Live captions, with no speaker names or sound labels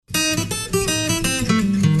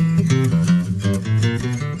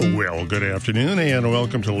Well, good afternoon and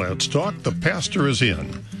welcome to Let's Talk. The pastor is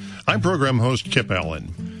in. I'm program host Kip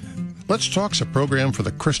Allen. Let's Talk's a program for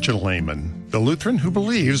the Christian layman, the Lutheran who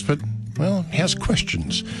believes but, well, has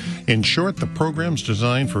questions. In short, the program's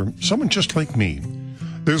designed for someone just like me.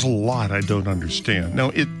 There's a lot I don't understand. Now,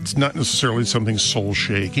 it's not necessarily something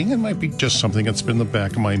soul-shaking. It might be just something that's been in the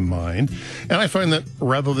back of my mind. And I find that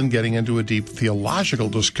rather than getting into a deep theological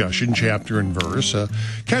discussion, chapter and verse, a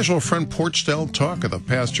casual front porch-style talk of the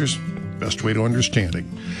pastor's best way to understanding.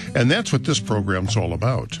 And that's what this program's all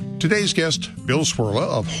about. Today's guest, Bill Cwirla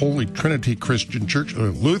of Holy Trinity Christian Church,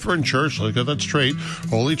 Lutheran Church, let's get that straight,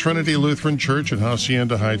 Holy Trinity Lutheran Church in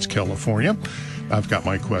Hacienda Heights, California. I've got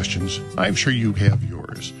my questions. I'm sure you have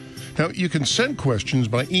yours. Now, you can send questions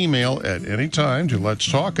by email at any time to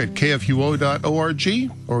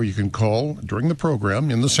letstalk@kfuo.org, or you can call during the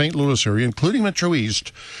program in the St. Louis area, including Metro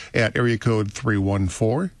East, at area code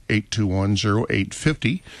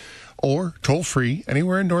 314-821-0850, or toll-free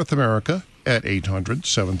anywhere in North America at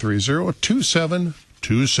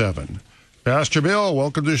 800-730-2727. Pastor Bill,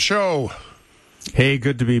 welcome to the show. Hey,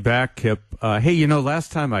 good to be back, Kip. Hey,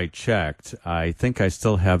 last time I checked, I think I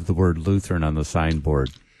still have the word Lutheran on the signboard.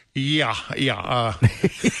 Yeah. You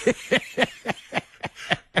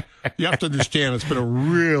have to understand, it's been a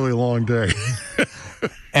really long day.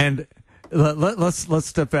 And let's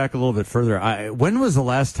step back a little bit further. When was the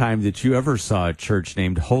last time that you ever saw a church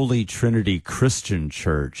named Holy Trinity Christian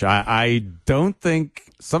Church? I don't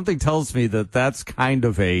think, something tells me that that's kind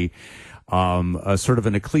of a sort of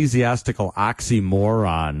an ecclesiastical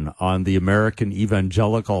oxymoron on the American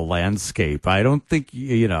evangelical landscape. I don't think,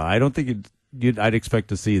 I'd expect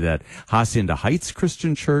to see that. Hacienda Heights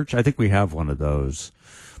Christian Church, I think we have one of those.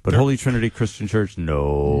 But Holy Trinity Christian Church,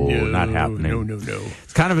 no, not happening. No.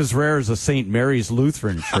 It's kind of as rare as a St. Mary's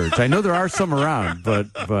Lutheran Church. I know there are some around, but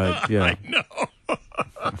yeah. I know.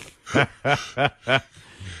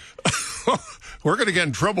 We're going to get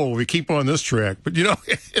in trouble when we keep on this track, but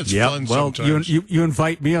it's fun sometimes. You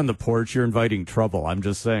invite me on the porch, you're inviting trouble. I'm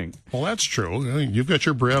just saying. Well, that's true. You've got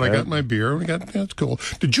your bread, I got my beer. That's cool.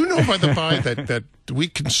 Did you know, by the by, that we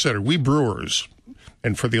brewers,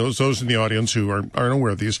 and for those in the audience who aren't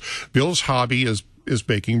aware of these, Bill's hobby is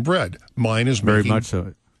baking bread. Mine is very much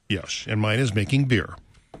so. Yes, and mine is making beer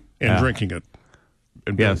and drinking it.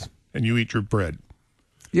 And yes, and you eat your bread.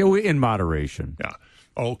 Yeah, in moderation. Yeah.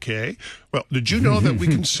 Okay. Well, did you know that we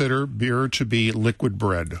consider beer to be liquid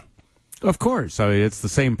bread? Of course. I mean, it's the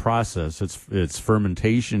same process. It's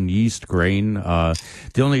fermentation, yeast, grain. The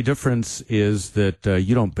only difference is that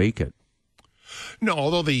you don't bake it. No,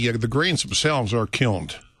 although the grains themselves are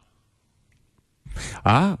kilned.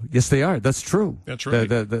 Yes, they are. That's true. That's right.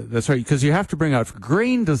 That's right. Because you have to bring out,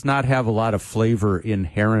 grain does not have a lot of flavor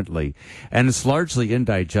inherently, and it's largely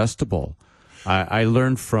indigestible. I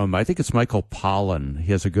learned from, I think it's Michael Pollan.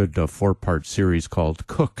 He has a good 4-part series called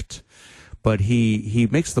Cooked. But he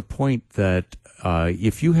makes the point that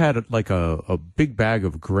if you had like a big bag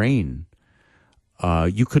of grain,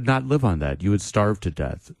 you could not live on that. You would starve to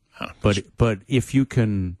death. But if you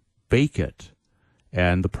can bake it,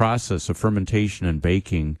 and the process of fermentation and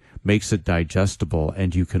baking makes it digestible,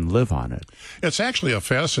 and you can live on it. It's actually a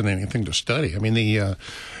fascinating thing to study. I mean, you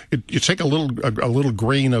take a little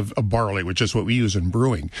grain of barley, which is what we use in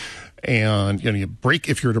brewing, and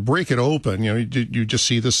if you're to break it open, you just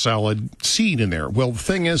see the solid seed in there. Well, the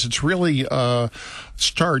thing is, it's really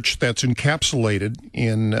starch that's encapsulated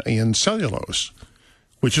in cellulose.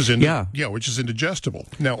 Which is which is indigestible.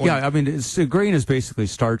 Now, grain is basically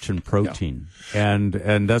starch and protein, and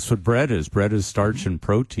that's what bread is. Bread is starch and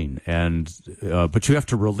protein, and but you have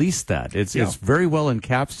to release that. It's very well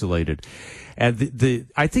encapsulated, and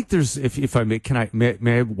I think there's if I may,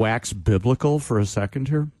 may I wax biblical for a second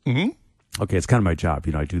here? Mm-hmm. Okay, it's kind of my job.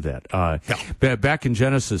 I do that. Back in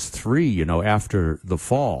Genesis 3, after the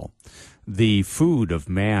fall, the food of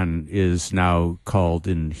man is now called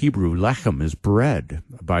in Hebrew lechem, is bread.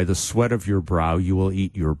 By the sweat of your brow you will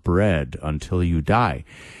eat your bread until you die.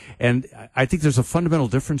 And I think there's a fundamental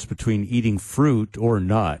difference between eating fruits and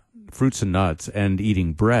nuts, and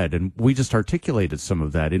eating bread. And we just articulated some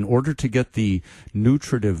of that. In order to get the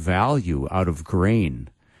nutritive value out of grain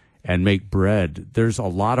and make bread, there's a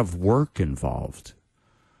lot of work involved.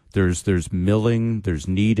 There's milling, there's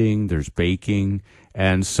kneading, there's baking,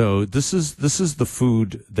 and so this is the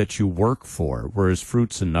food that you work for, whereas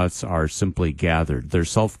fruits and nuts are simply gathered. They're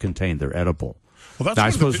self-contained, they're edible. Well,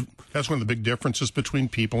 that's one of the big differences between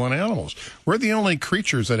people and animals. We're the only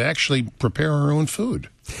creatures that actually prepare our own food.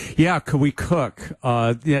 Yeah, we cook.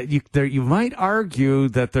 You might argue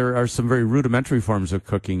that there are some very rudimentary forms of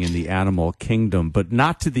cooking in the animal kingdom, but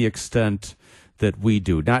not to the extent that we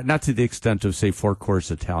do. Not to the extent of, say,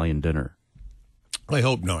 4-course Italian dinner. I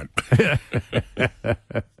hope not.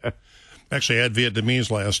 Actually, I had Vietnamese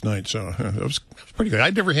last night, so it was pretty good.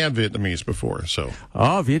 I'd never had Vietnamese before, so.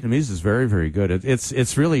 Oh, Vietnamese is very, very good.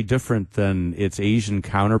 It's really different than its Asian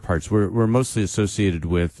counterparts. We're mostly associated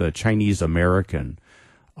with Chinese American,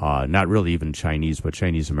 not really even Chinese, but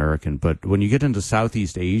Chinese American. But when you get into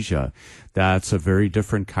Southeast Asia, that's a very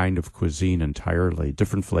different kind of cuisine entirely.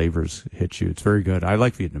 Different flavors hit you. It's very good. I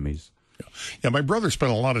like Vietnamese. Yeah, my brother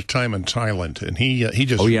spent a lot of time in Thailand, and he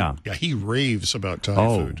just he raves about Thai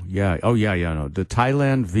food. No, the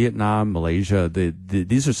Thailand, Vietnam, Malaysia,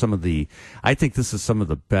 these are some of the. I think this is some of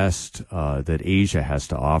the best that Asia has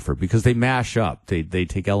to offer because they mash up. They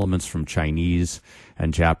take elements from Chinese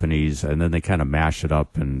and Japanese, and then they kind of mash it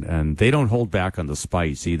up, and they don't hold back on the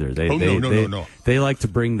spice either. No. They like to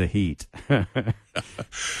bring the heat.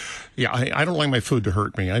 Yeah, I don't like my food to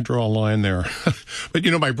hurt me. I draw a line there. But,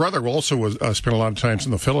 my brother also spent a lot of times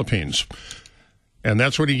in the Philippines. And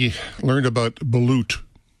that's what he learned about balut.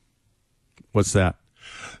 What's that?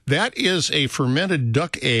 That is a fermented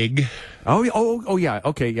duck egg. Oh, yeah.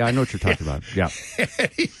 Okay, yeah, I know what you're talking about. Yeah.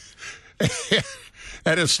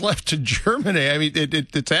 And it's left to germinate. I mean,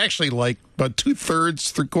 it's actually like about 2/3,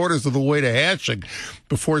 3/4 of the way to hatching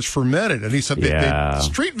before it's fermented. And he said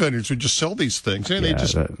street vendors would just sell these things. And they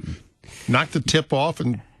just knock the tip off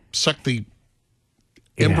and suck the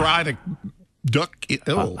embryonic duck.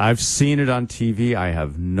 I've seen it on TV. I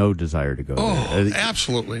have no desire to go there.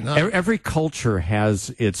 Absolutely not. Every culture has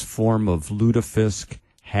its form of lutefisk,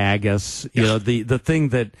 haggis, the thing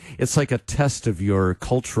that it's like a test of your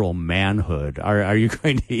cultural manhood. Are you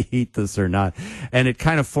going to eat this or not? And it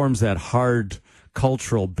kind of forms that hard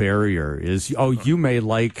cultural barrier is, you may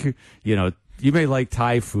like, you may like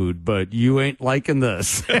Thai food, but you ain't liking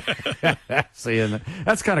this. See, and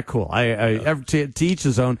that's kind of cool. To each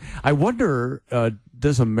his own. I wonder,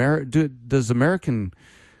 does American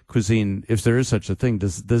cuisine, if there is such a thing,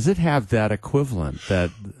 does it have that equivalent?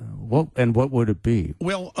 What would it be?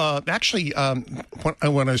 Well, actually, when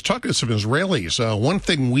I was talking to some Israelis, one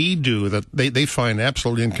thing we do that they find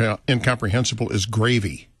absolutely incomprehensible is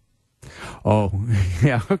gravy. Oh,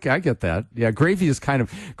 yeah, okay, I get that. Yeah, gravy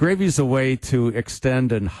is a way to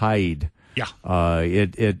extend and hide. Yeah.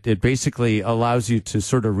 It basically allows you to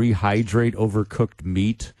sort of rehydrate overcooked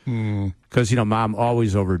meat. Because, Mom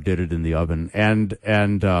always overdid it in the oven. And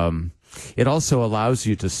it also allows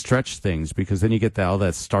you to stretch things because then you get all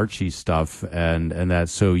that starchy stuff and that,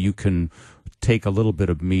 so you can take a little bit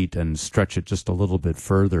of meat and stretch it just a little bit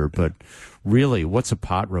further. But really, what's a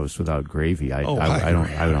pot roast without gravy? I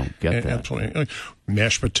don't get that. Absolutely.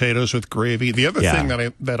 Mashed potatoes with gravy. The other thing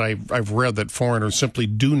that I've read that foreigners simply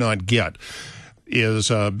do not get is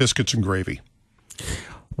biscuits and gravy.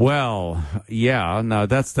 Well, yeah, no,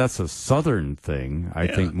 that's a Southern thing, I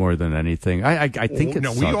think, more than anything. I think it's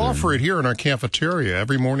Southern. We offer it here in our cafeteria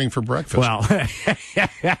every morning for breakfast. Well,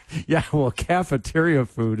 cafeteria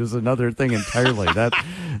food is another thing entirely.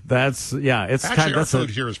 It's actually our food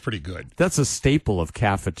here is pretty good. That's a staple of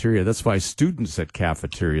cafeteria. That's why students at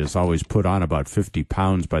cafeterias always put on about 50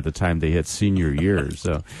 pounds by the time they hit senior year.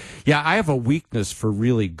 So, I have a weakness for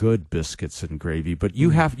really good biscuits and gravy, but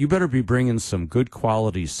you better be bringing some good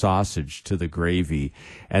quality sausage to the gravy,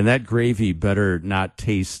 and that gravy better not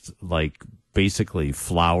taste like basically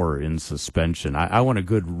flour in suspension. I want a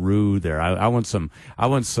good roux there. I want some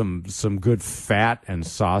good fat and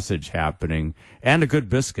sausage happening, and a good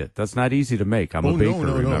biscuit. That's not easy to make. I'm a baker.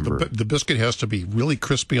 Remember, the biscuit has to be really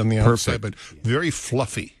crispy on the outside, but very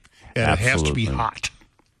fluffy, and Absolutely. It has to be hot.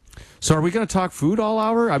 So are we going to talk food all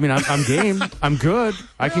hour? I mean, I'm game. I'm good.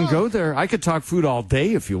 I can go there. I could talk food all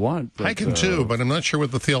day if you want. But, I can too, but I'm not sure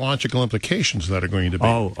what the theological implications that are going to be.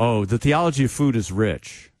 The theology of food is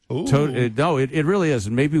rich. It really is.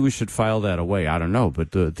 Maybe we should file that away. I don't know.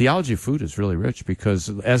 But the theology of food is really rich because,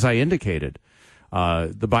 as I indicated,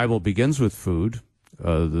 the Bible begins with food,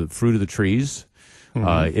 the fruit of the trees.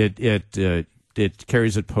 Mm-hmm. It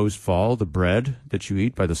carries it post-fall, the bread that you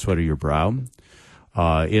eat by the sweat of your brow.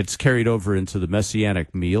 It's carried over into the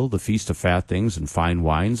Messianic meal, the Feast of Fat Things and Fine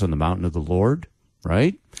Wines on the mountain of the Lord,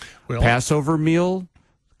 right? Well, Passover meal,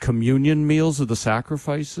 communion meals of the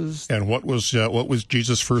sacrifices. And what was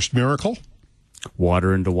Jesus' first miracle?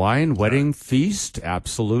 Water into wine, wedding feast,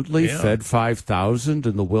 absolutely. Yeah. Fed 5,000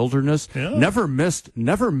 in the wilderness. Yeah. Never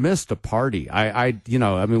missed a party.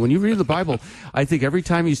 When you read the Bible, I think every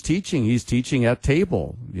time he's teaching at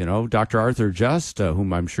table. Dr. Arthur Just,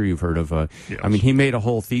 whom I'm sure you've heard of. Yes. He made a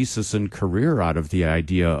whole thesis and career out of the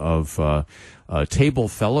idea of table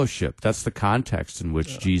fellowship. That's the context in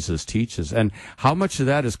which Jesus teaches. And how much of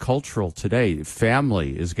that is cultural today?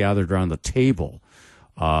 Family is gathered around the table.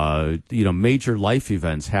 Major life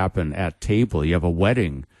events happen at table. You have a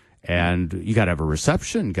wedding, and you got to have a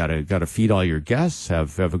reception. Got to feed all your guests.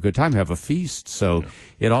 Have a good time. Have a feast. So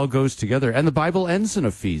it all goes together. And the Bible ends in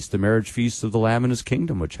a feast, the marriage feast of the Lamb and His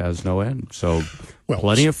kingdom, which has no end. So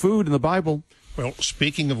plenty of food in the Bible. Well,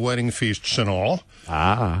 speaking of wedding feasts and all.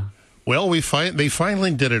 Well, they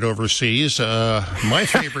finally did it overseas. My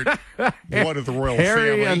favorite one of the royal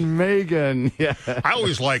Harry family. and Meghan. Yeah. I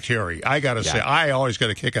always liked Harry. I got to say, I always got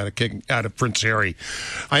a kick out of Prince Harry.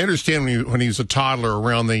 I understand when he was a toddler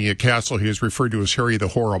around the castle, he was referred to as Harry the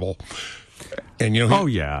Horrible. And he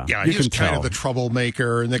was kind of the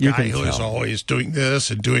troublemaker and the guy who was always doing this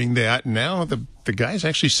and doing that. And now the guy's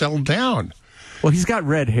actually settled down. Well, he's got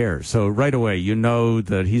red hair, so right away you know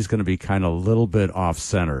that he's going to be kind of a little bit off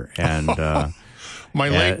center. And my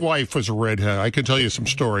late wife was a redhead. I can tell you some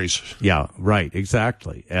stories. Yeah, right,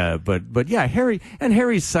 exactly. But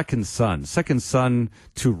Harry's second son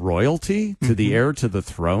to royalty, to the heir to the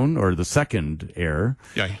throne, or the second heir.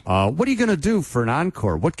 Yeah. What are you going to do for an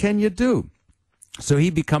encore? What can you do? So he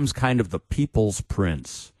becomes kind of the people's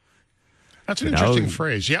prince. That's an interesting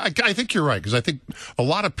phrase. Yeah, I think you're right, because I think a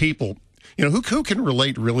lot of people. Who can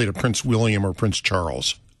relate really to Prince William or Prince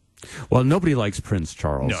Charles? Well, nobody likes Prince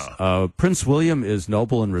Charles. No. Prince William is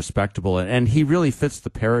noble and respectable, and he really fits the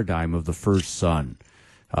paradigm of the first son.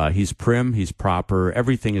 He's prim, he's proper,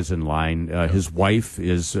 everything is in line. His wife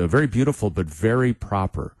is very beautiful, but very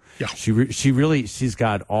proper. Yeah. She's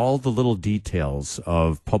got all the little details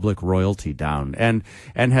of public royalty down, and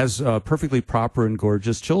has perfectly proper and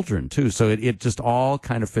gorgeous children too. So it just all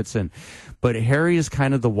kind of fits in. But Harry is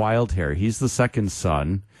kind of the wild hair. He's the second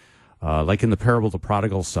son, like in the parable of the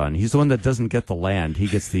prodigal son. He's the one that doesn't get the land. He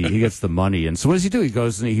gets the money. And so what does he do? He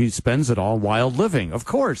goes and he spends it all wild living. Of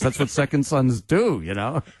course, that's what second sons do.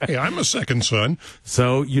 Hey, I'm a second son.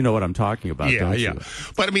 So you know what I'm talking about, don't you?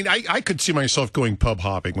 But I could see myself going pub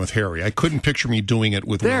hopping with Harry. I couldn't picture me doing it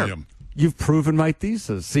with William. You've proven my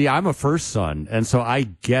thesis. See, I'm a first son, and so I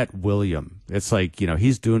get William. It's like,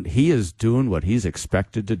 he is doing what he's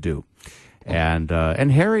expected to do. And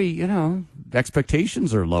Harry,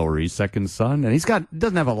 expectations are lower. He's second son, and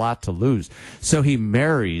doesn't have a lot to lose. So he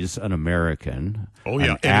marries an American. Oh,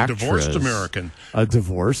 yeah, and a divorced American. A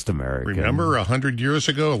divorced American. Remember 100 years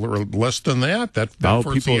ago, or less than that? That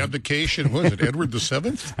first the abdication, was it Edward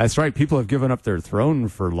VII? That's right. People have given up their throne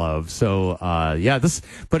for love. So,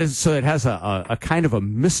 it has a kind of a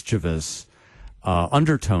mischievous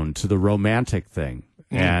undertone to the romantic thing.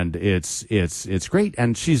 And it's great,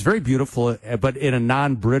 and she's very beautiful, but in a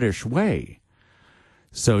non-British way.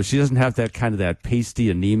 So she doesn't have that pasty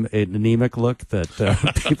anemic look that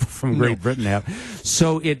people from Great Britain have.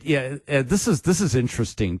 So this is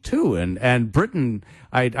interesting too, and Britain.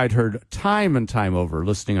 I'd heard time and time over,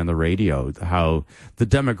 listening on the radio, how the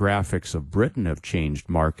demographics of Britain have changed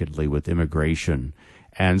markedly with immigration.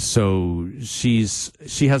 And so she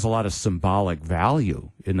has a lot of symbolic value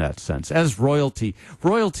in that sense. As royalty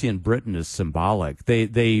in Britain is symbolic.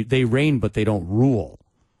 They reign, but they don't rule.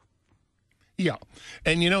 Yeah.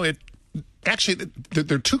 And actually,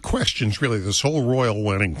 there are two questions really this whole royal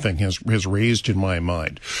wedding thing has raised in my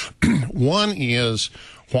mind. One is,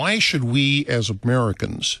 why should we as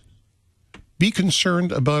Americans be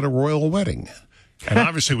concerned about a royal wedding? And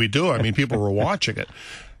obviously we do. People were watching it.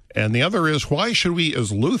 And the other is, why should we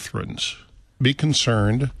as Lutherans be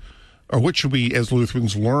concerned, or what should we as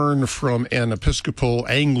Lutherans learn from an Episcopal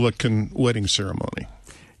Anglican wedding ceremony?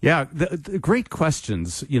 Yeah, the great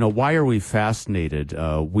questions. Why are we fascinated?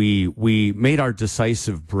 We made our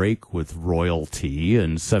decisive break with royalty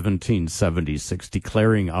in 1776,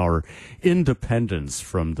 declaring our independence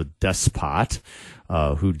from the despot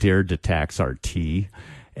who dared to tax our tea.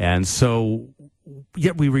 And so,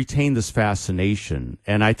 yet we retain this fascination.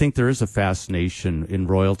 And I think there is a fascination in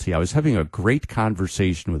royalty. I was having a great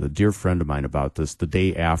conversation with a dear friend of mine about this the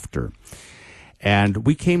day after. And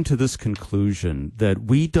we came to this conclusion that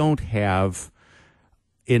we don't have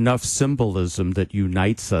enough symbolism that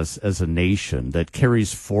unites us as a nation, that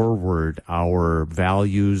carries forward our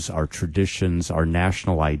values, our traditions, our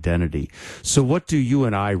national identity. So what do you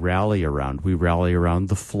and I rally around? We rally around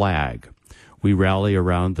the flag. We rally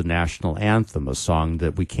around the national anthem, a song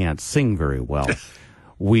that we can't sing very well.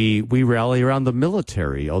 We rally around the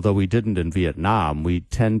military, although we didn't in Vietnam. We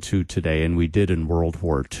tend to today, and we did in World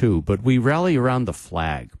War II. But we rally around the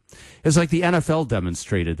flag. It's like the NFL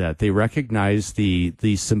demonstrated that. They recognized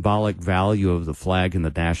the symbolic value of the flag and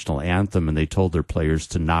the national anthem, and they told their players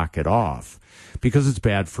to knock it off because it's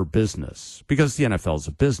bad for business. Because the NFL is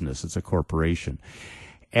a business, it's a corporation.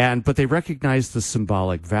 But they recognized the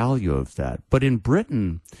symbolic value of that. But in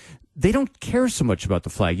Britain, they don't care so much about the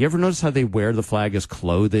flag. You ever notice how they wear the flag as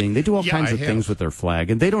clothing? They do all kinds of things with their flag,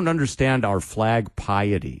 and they don't understand our flag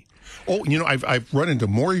piety. Oh, I've run into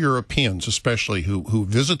more Europeans, especially who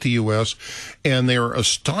visit the U.S., and they're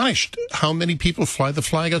astonished how many people fly the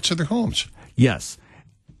flag outside their homes. Yes,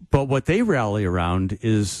 but what they rally around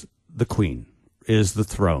is the Queen, is the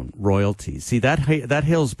throne, royalty. See, that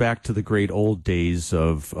hails back to the great old days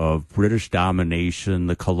of British domination,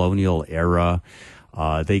 the colonial era.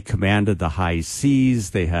 They commanded the high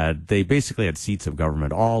seas. They basically had seats of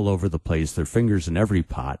government all over the place, their fingers in every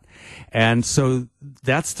pot. And so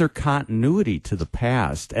that's their continuity to the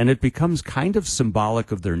past. And it becomes kind of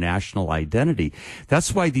symbolic of their national identity.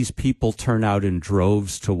 That's why these people turn out in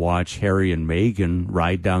droves to watch Harry and Meghan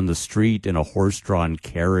ride down the street in a horse-drawn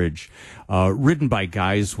carriage, ridden by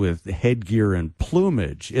guys with headgear and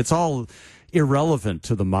plumage. It's all irrelevant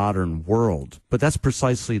to the modern world, but that's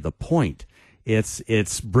precisely the point.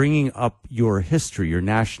 It's bringing up your history, your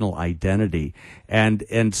national identity,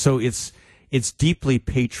 and so it's deeply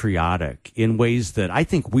patriotic in ways that I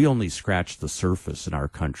think we only scratch the surface in our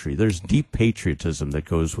country. There's deep patriotism that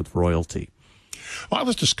goes with royalty. Well, I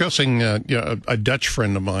was discussing a Dutch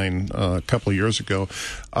friend of mine a couple of years ago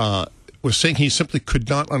was saying he simply could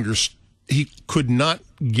not understand. He could not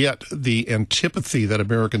get the antipathy that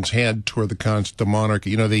Americans had toward the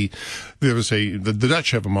monarchy. The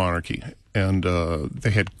Dutch have a monarchy, and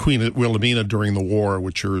they had Queen Wilhelmina during the war,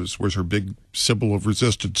 which was her big symbol of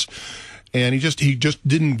resistance, and he just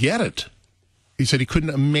didn't get it. He said he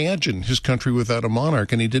couldn't imagine his country without a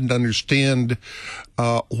monarch, and he didn't understand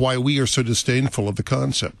why we are so disdainful of the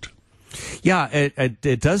concept. Yeah,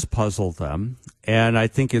 it does puzzle them. And I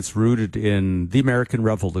think it's rooted in the American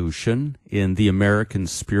Revolution, in the American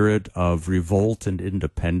spirit of revolt and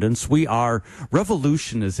independence.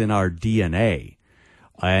 Revolution is in our DNA.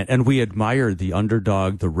 And we admire the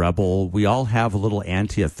underdog, the rebel. We all have a little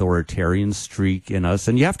anti-authoritarian streak in us.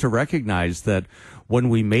 And you have to recognize that when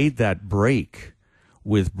we made that break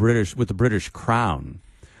with the British crown,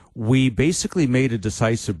 we basically made a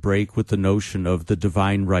decisive break with the notion of the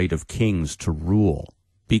divine right of kings to rule.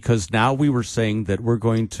 Because now we were saying that we're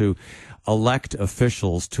going to elect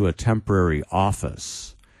officials to a temporary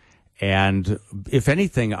office. And if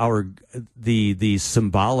anything, the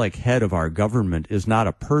symbolic head of our government is not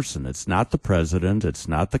a person. It's not the president. It's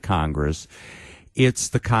not the Congress. It's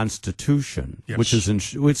the Constitution, yes, which is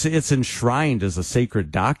it's enshrined as a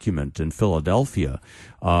sacred document in Philadelphia,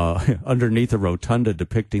 underneath a rotunda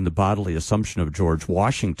depicting the bodily assumption of George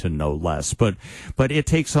Washington, no less. But it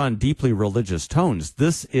takes on deeply religious tones.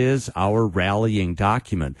 This is our rallying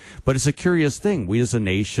document. But it's a curious thing. We as a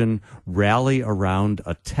nation rally around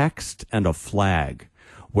a text and a flag.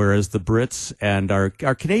 Whereas the Brits and our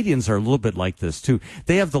Canadians are a little bit like this, too.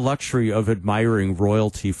 They have the luxury of admiring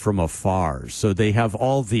royalty from afar. So they have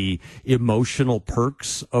all the emotional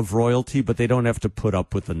perks of royalty, but they don't have to put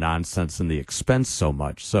up with the nonsense and the expense so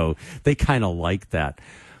much. So they kind of like that.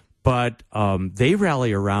 But they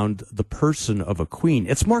rally around the person of a queen.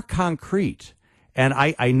 It's more concrete. And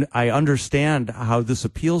I understand how this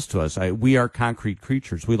appeals to us. We are concrete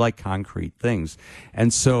creatures. We like concrete things.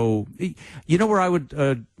 And so, where I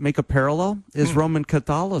would make a parallel is Roman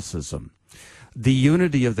Catholicism. The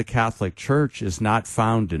unity of the Catholic Church is not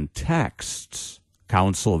found in texts,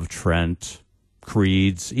 Council of Trent,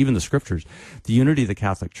 creeds, even the scriptures. The unity of the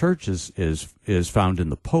Catholic Church is found in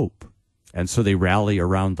the Pope. And so they rally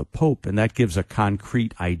around the Pope, and that gives a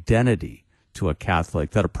concrete identity to a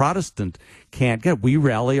Catholic that a Protestant can't get. We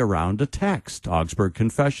rally around a text, Augsburg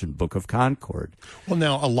Confession, Book of Concord. Well,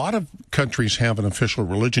 now, a lot of countries have an official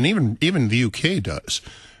religion, even the UK does.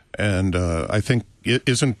 And I think,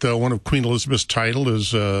 isn't one of Queen Elizabeth's title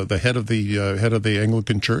is the head of the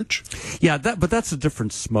Anglican Church? Yeah, but that's a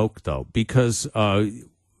different smoke, though, because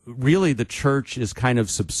really the church is kind of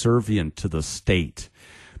subservient to the state.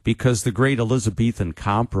 because the great Elizabethan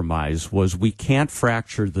compromise was we can't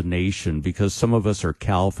fracture the nation because some of us are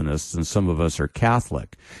Calvinists and some of us are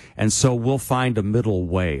Catholic. And so we'll find a middle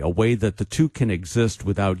way, a way that the two can exist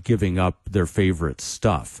without giving up their favorite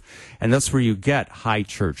stuff. And that's where you get high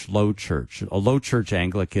church, low church. A low church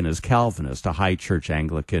Anglican is Calvinist. A high church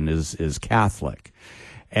Anglican is Catholic.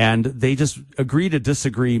 And they just agree to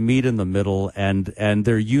disagree, meet in the middle, and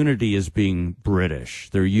their unity is being British.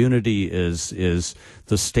 Their unity is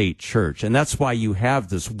the state church. And that's why you have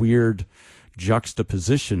this weird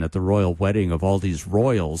juxtaposition at the royal wedding of all these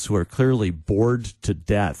royals who are clearly bored to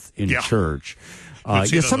death in church.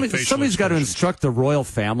 Somebody's got to instruct the royal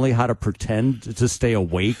family how to pretend to stay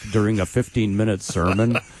awake during a 15-minute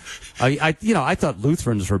sermon. I thought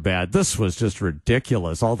Lutherans were bad. This was just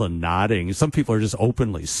ridiculous. All the nodding. Some people are just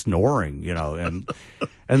openly snoring, and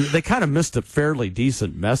they kind of missed a fairly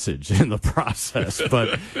decent message in the process.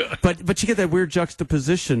 But you get that weird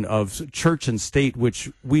juxtaposition of church and state,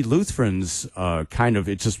 which we Lutherans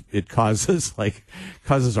it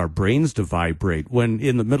causes our brains to vibrate when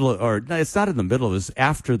in the middle it's not in the middle, it's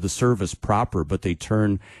after the service proper, but they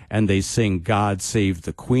turn and they sing "God Save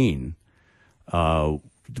the Queen."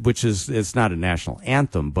 Which it's not a national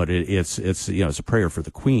anthem, but it's a prayer for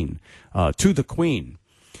the Queen, to the Queen.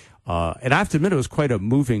 And I have to admit, it was quite a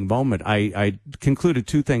moving moment. I concluded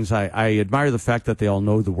two things. I admire the fact that they all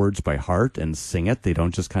know the words by heart and sing it. They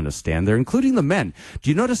don't just kind of stand there, including the men. Do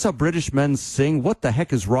you notice how British men sing? What the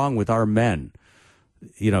heck is wrong with our men?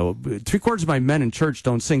 3/4 of my men in church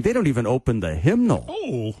don't sing. They don't even open the hymnal.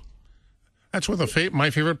 Oh. That's one of my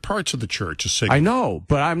favorite parts of the church is singing. I know,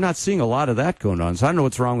 but I'm not seeing a lot of that going on. So I don't know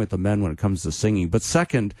what's wrong with the men when it comes to singing. But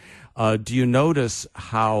second, do you notice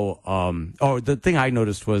how, the thing I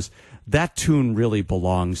noticed was that tune really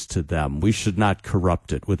belongs to them. We should not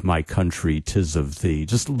corrupt it with "My Country, 'Tis of Thee."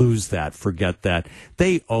 Just lose that, forget that.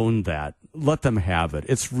 They own that. Let them have it.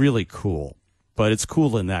 It's really cool. But it's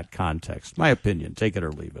cool in that context. My opinion. Take it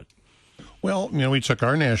or leave it. Well, we took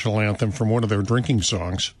our national anthem from one of their drinking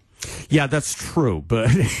songs. Yeah, that's true,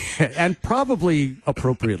 but and probably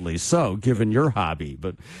appropriately so, given your hobby.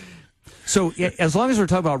 But so, as long as we're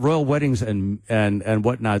talking about royal weddings and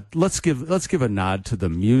whatnot, let's give a nod to the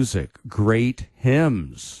music. Great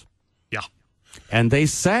hymns. Yeah, and they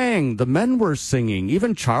sang. The men were singing.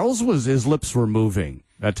 Even Charles his lips were moving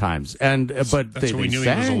at times. But that's when we knew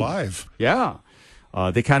sang. He was alive. Yeah.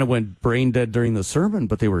 They kind of went brain dead during the sermon,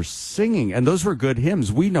 but they were singing, and those were good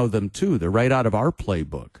hymns. We know them too. They're right out of our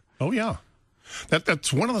playbook. Oh yeah,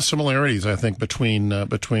 that's one of the similarities I think between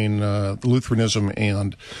Lutheranism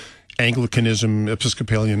and Anglicanism,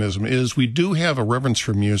 Episcopalianism is we do have a reverence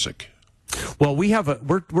for music. Well,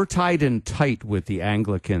 we're tied in tight with the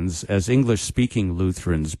Anglicans as English-speaking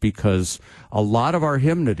Lutherans because a lot of our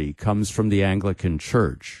hymnody comes from the Anglican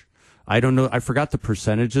Church. I don't know, I forgot the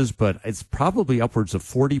percentages, but it's probably upwards of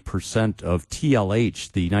 40% of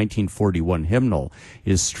TLH, the 1941 hymnal,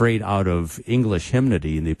 is straight out of English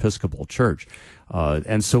hymnody in the Episcopal Church.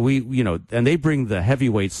 And so and they bring the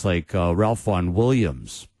heavyweights like Ralph Vaughan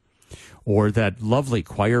Williams, or that lovely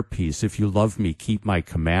choir piece, "If You Love Me, Keep My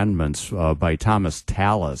Commandments," by Thomas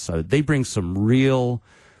Tallis. They bring some real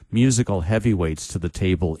musical heavyweights to the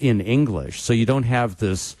table in English. So you don't have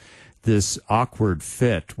this awkward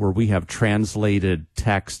fit where we have translated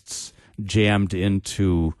texts jammed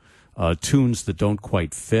into tunes that don't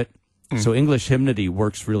quite fit. So English hymnody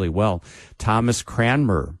works really well. Thomas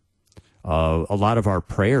Cranmer, a lot of our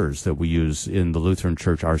prayers that we use in the Lutheran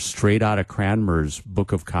Church are straight out of Cranmer's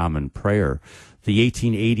Book of Common Prayer. The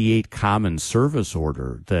 1888 Common Service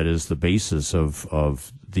Order, that is the basis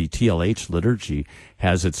of the TLH liturgy,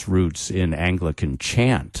 has its roots in Anglican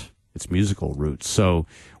chant, its musical roots. So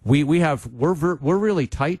we're really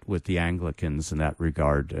tight with the Anglicans in that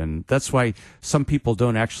regard, and that's why some people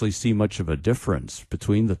don't actually see much of a difference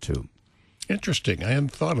between the two. Interesting. I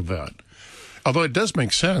hadn't thought of that. Although it does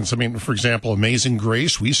make sense. I mean, for example, "Amazing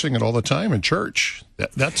Grace," we sing it all the time in church.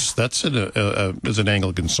 That's as an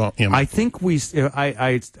Anglican song. I think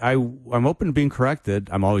I'm open to being corrected.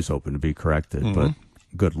 I'm always open to be corrected, but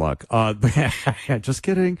good luck. Just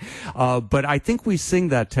kidding. But I think we sing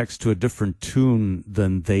that text to a different tune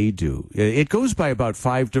than they do. It goes by about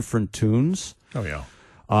 5 different tunes. Oh, yeah.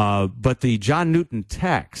 But the John Newton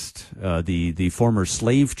text, the former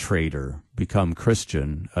slave trader become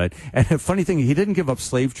Christian. And a funny thing, he didn't give up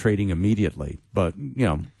slave trading immediately, but,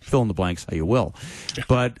 fill in the blanks how you will.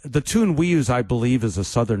 But the tune we use, I believe, is a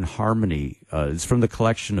Southern Harmony. It's from the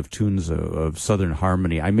collection of tunes of Southern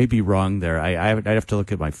Harmony. I may be wrong there. I'd have to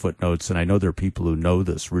look at my footnotes, and I know there are people who know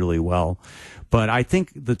this really well. But I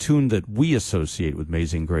think the tune that we associate with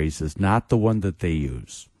Amazing Grace is not the one that they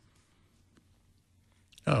use.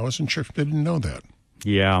 Oh, I wasn't sure if they didn't know that.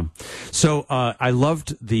 Yeah. So I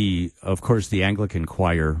loved of course, the Anglican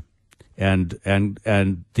choir. And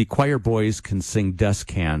the choir boys can sing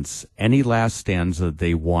descants, any last stanza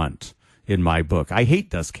they want in my book. I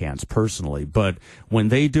hate descants personally, but when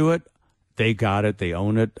they do it, they got it, they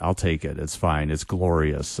own it, I'll take it. It's fine. It's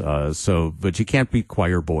glorious. But you can't beat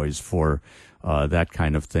choir boys for that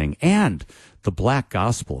kind of thing. And the Black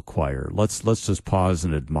Gospel Choir. Let's just pause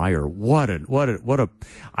and admire. What a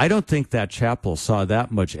I don't think that chapel saw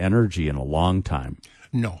that much energy in a long time.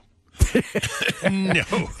 No. No.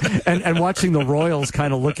 and watching the Royals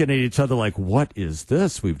kind of looking at each other like, what is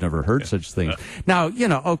this? We've never heard such things. Now,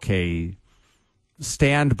 okay,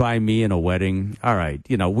 Stand By Me in a wedding. All right,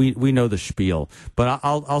 we know the spiel. But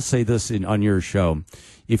I'll say this on your show.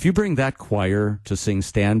 If you bring that choir to sing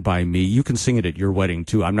Stand By Me, you can sing it at your wedding,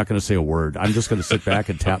 too. I'm not going to say a word. I'm just going to sit back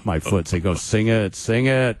and tap my foot, say, go, sing it, sing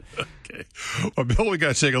it. Okay. Well, Bill, we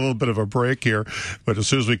got to take a little bit of a break here, but as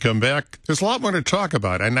soon as we come back, there's a lot more to talk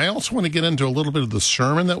about. And I also want to get into a little bit of the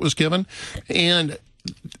sermon that was given and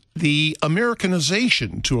the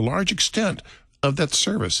Americanization, to a large extent, of that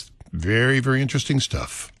service. Very, very interesting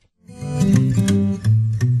stuff.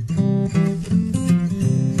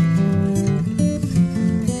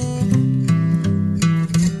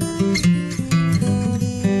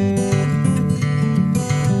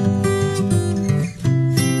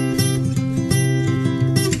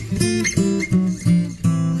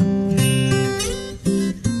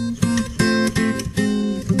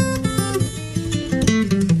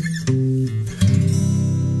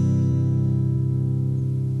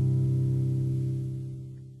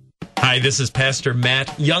 Hi, this is Pastor Matt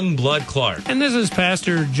Youngblood Clark. And this is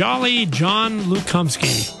Pastor Jolly John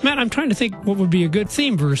Lukomsky. Matt, I'm trying to think what would be a good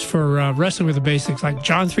theme verse for Wrestling with the Basics, like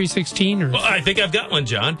John 3:16 or... Well, I think I've got one,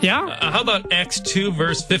 John. Yeah? How about Acts 2,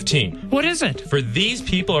 verse 15? What is it? For these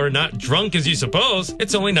people are not drunk as you suppose.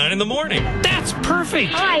 It's only 9 in the morning. That's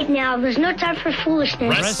perfect! All right, now, there's no time for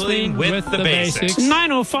foolishness. Wrestling with the Basics.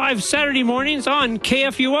 9:05 Saturday mornings on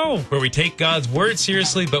KFUO. Where we take God's word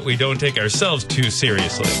seriously, but we don't take ourselves too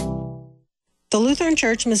seriously. The Lutheran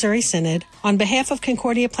Church Missouri Synod, on behalf of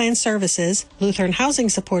Concordia Plan Services, Lutheran Housing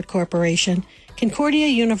Support Corporation, Concordia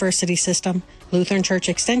University System, Lutheran Church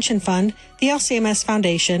Extension Fund, the LCMS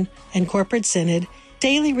Foundation, and Corporate Synod,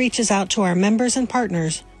 daily reaches out to our members and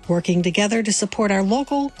partners, working together to support our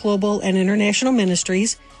local, global, and international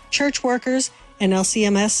ministries, church workers, and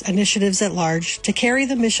LCMS initiatives at large to carry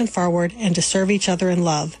the mission forward and to serve each other in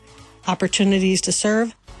love. Opportunities to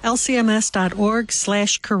serve,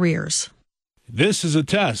 lcms.org/careers. This is a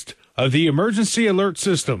test of the emergency alert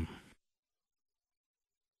system.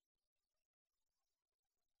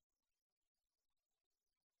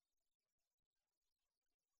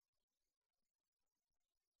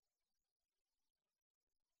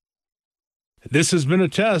 This has been a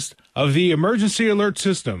test of the emergency alert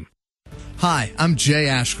system. Hi, I'm Jay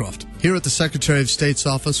Ashcroft. Here at the Secretary of State's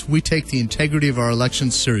office, we take the integrity of our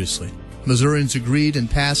elections seriously. Missourians agreed and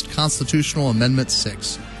passed Constitutional Amendment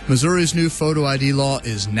 6. Missouri's new photo ID law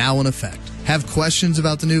is now in effect. Have questions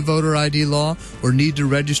about the new voter ID law or need to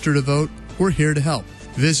register to vote? We're here to help.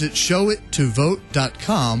 Visit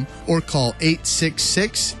showittovote.com or call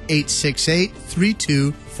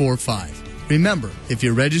 866-868-3245. Remember, if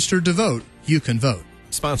you're registered to vote, you can vote.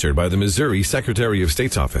 Sponsored by the Missouri Secretary of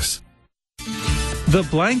State's office. The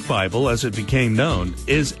Blank Bible, as it became known,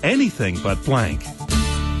 is anything but blank.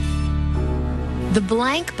 The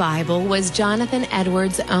Blank Bible was Jonathan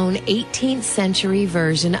Edwards' own 18th century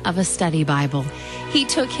version of a study Bible. He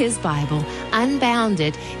took his Bible, unbound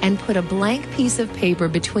it, and put a blank piece of paper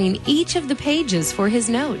between each of the pages for his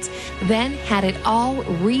notes, then had it all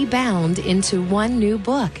rebound into one new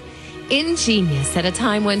book. Ingenious at a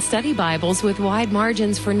time when study Bibles with wide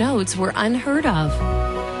margins for notes were unheard of.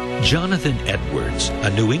 Jonathan Edwards,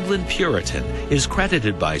 a New England Puritan, is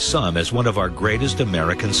credited by some as one of our greatest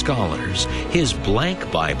American scholars. His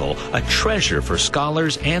Blank Bible, a treasure for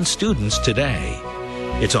scholars and students today.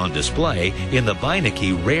 It's on display in the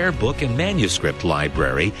Beinecke Rare Book and Manuscript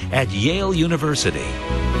Library at Yale University.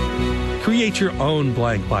 Create your own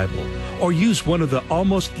Blank Bible, or use one of the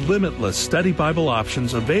almost limitless study Bible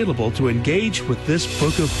options available to engage with this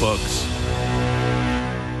book of books.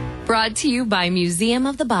 Brought to you by Museum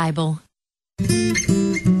of the Bible.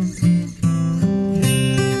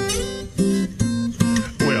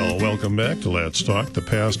 Well, welcome back to Let's Talk. The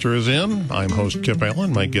pastor is in. I'm host Kip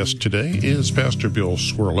Allen. My guest today is Pastor Bill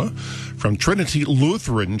Cwirla from Trinity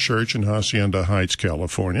Lutheran Church in Hacienda Heights,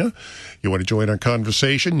 California. You want to join our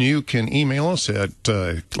conversation, you can email us at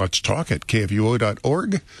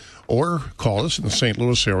letstalk@kfuo.org. or call us in the St.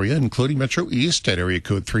 Louis area, including Metro East, at area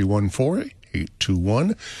code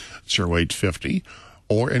 314-821-0850,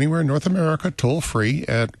 or anywhere in North America, toll free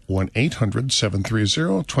at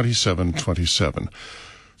 1-800-730-2727.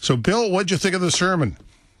 So, Bill, what'd you think of the sermon?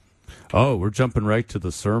 Oh, we're jumping right to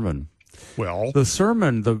the sermon. Well, the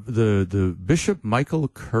sermon, the Bishop Michael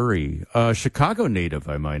Curry, a Chicago native,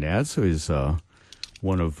 I might add, so he's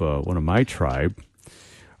one of my tribe.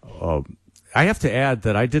 I have to add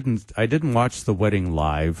that I didn't watch the wedding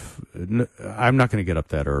live. I'm not going to get up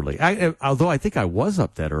that early. Although I think I was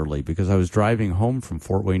up that early because I was driving home from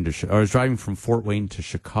Fort Wayne to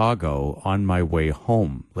Chicago on my way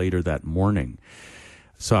home later that morning.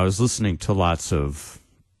 So I was listening to lots of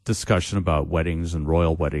discussion about weddings and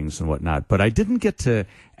royal weddings and whatnot, but I didn't get to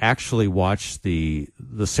actually watch the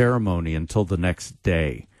ceremony until the next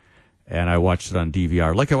day. And I watched it on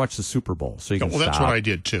DVR, like I watched the Super Bowl. So you can that's stop. what I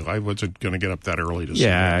did too. I wasn't going to get up that early to see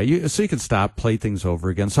it. So you can stop, play things over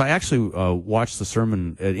again. So I actually watched the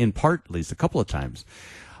sermon in part, at least a couple of times.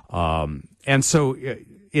 And so,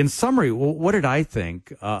 in summary, what did I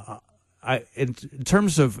think? In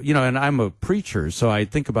terms of, and I'm a preacher, so I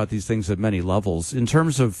think about these things at many levels. In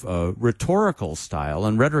terms of rhetorical style,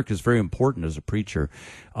 and rhetoric is very important as a preacher,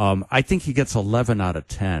 I think he gets 11 out of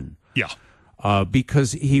 10. Yeah.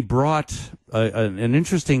 Because he brought an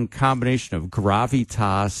interesting combination of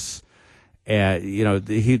gravitas.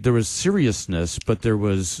 There was seriousness, but there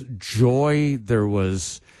was joy. There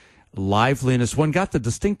was liveliness. One got the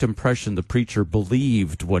distinct impression the preacher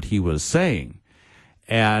believed what he was saying.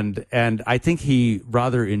 And I think he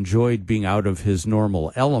rather enjoyed being out of his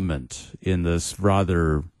normal element in this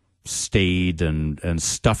rather staid and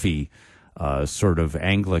stuffy sort of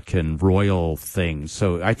Anglican royal thing.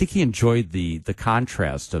 So I think he enjoyed the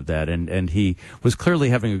contrast of that, and he was clearly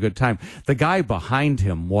having a good time. The guy behind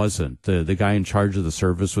him wasn't. The guy in charge of the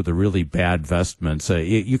service with the really bad vestments.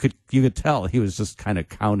 You could tell he was just kind of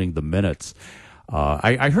counting the minutes.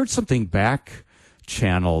 I heard something back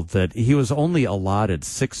channel that he was only allotted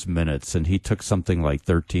 6 minutes and he took something like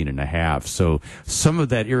 13 and a half. So some of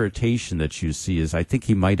that irritation that you see is I think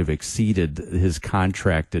he might have exceeded his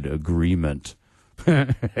contracted agreement.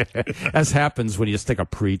 As happens when you stick a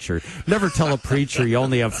preacher. Never tell a preacher you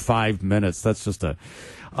only have 5 minutes. That's just in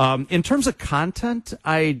terms of content,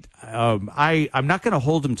 I'm not going to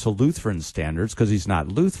hold him to Lutheran standards because he's not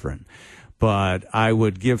Lutheran. But I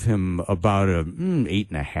would give him about a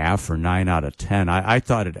 8.5 or 9 out of 10. I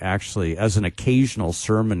thought it actually, as an occasional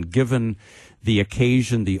sermon, given the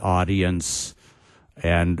occasion, the audience,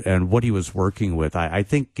 and what he was working with, I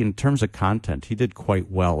think in terms of content, he did quite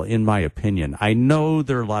well, in my opinion. I know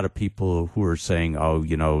there are a lot of people who are saying,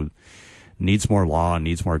 needs more law,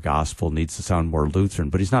 needs more gospel, needs to sound more Lutheran,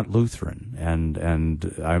 but he's not Lutheran.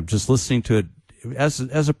 And I'm just listening to it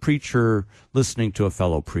as a preacher, listening to a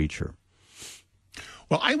fellow preacher.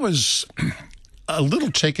 Well, I was a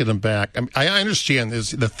little taken aback. I understand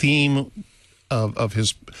the theme of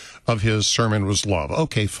his sermon was love.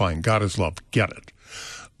 Okay, fine. God is love. Get it.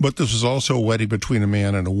 But this was also a wedding between a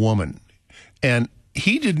man and a woman. And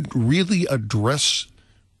he didn't really address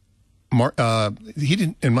in my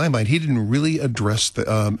mind, he didn't really address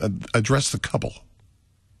the couple.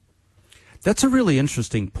 That's a really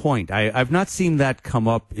interesting point. I've not seen that come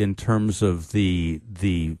up in terms of the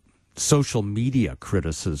social media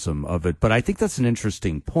criticism of it, but I think that's an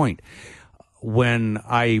interesting point. When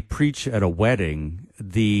I preach at a wedding,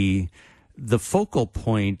 the focal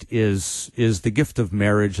point is the gift of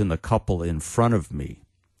marriage and the couple in front of me.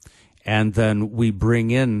 And then we bring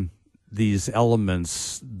in these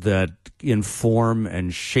elements that inform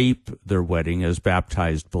and shape their wedding as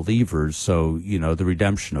baptized believers. So, the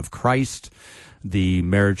redemption of Christ, the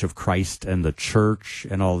marriage of Christ and the church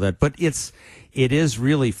and all that. But it is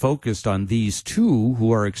really focused on these two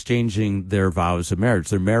who are exchanging their vows of marriage.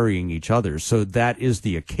 They're marrying each other. So that is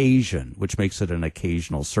the occasion, which makes it an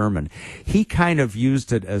occasional sermon. He kind of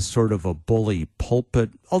used it as sort of a bully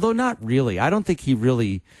pulpit, although not really. I don't think he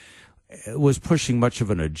really was pushing much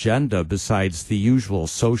of an agenda besides the usual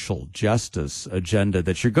social justice agenda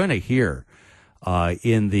that you're going to hear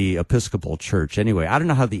in the Episcopal Church. Anyway, I don't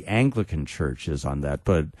know how the Anglican Church is on that,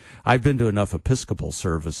 but I've been to enough Episcopal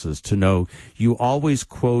services to know you always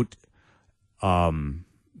quote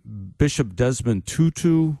Bishop Desmond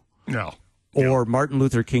Tutu. No. Or Martin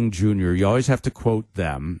Luther King Jr. You always have to quote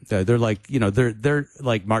them. They're like, they're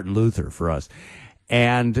like Martin Luther for us.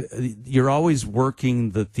 And you're always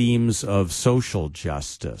working the themes of social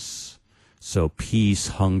justice. So peace,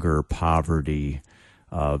 hunger, poverty,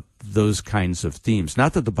 those kinds of themes.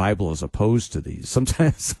 Not that the Bible is opposed to these.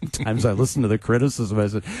 Sometimes I listen to the criticism. I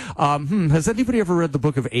said, has anybody ever read the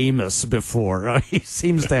book of Amos before? He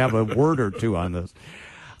seems to have a word or two on this.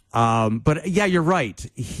 But yeah, you're right.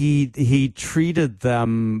 He treated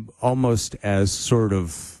them almost as sort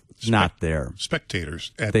of not there.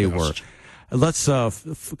 Spectators at they best. were. Let's a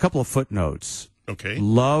couple of footnotes. Okay.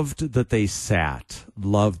 Loved that they sat.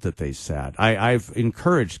 I've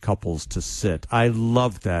encouraged couples to sit. I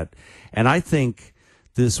love that. And I think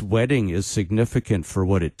this wedding is significant for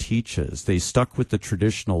what it teaches. They stuck with the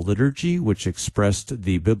traditional liturgy, which expressed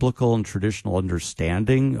the biblical and traditional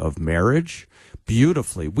understanding of marriage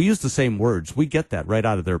beautifully. We use the same words. We get that right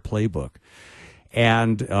out of their playbook.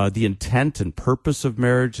 And the intent and purpose of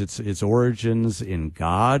marriage, its origins in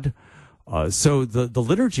God. So the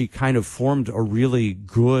liturgy kind of formed a really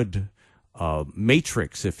good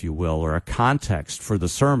matrix, if you will, or a context for the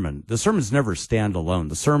sermon. The sermons never stand alone.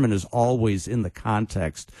 The sermon is always in the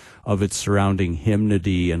context of its surrounding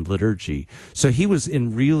hymnody and liturgy. So he was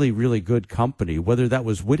in really, really good company. Whether that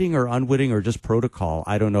was witting or unwitting or just protocol,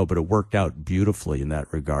 I don't know, but it worked out beautifully in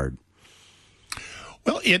that regard.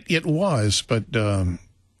 Well, it was, but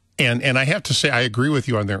and I have to say I agree with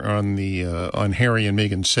you on Harry and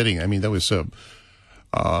Meghan sitting. I mean, that was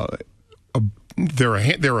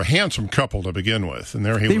they're a handsome couple to begin with, and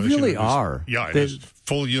there he was. They really are. Yeah, in his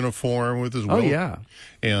full uniform with his. Oh yeah,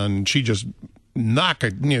 and she just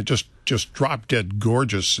just drop dead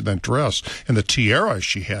gorgeous in that dress and the tiara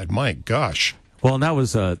she had. My gosh. Well, and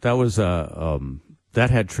that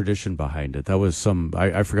had tradition behind it. That was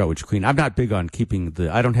I forgot which queen. I'm not big on keeping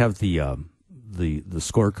I don't have the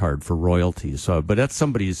scorecard for royalty. So, but that's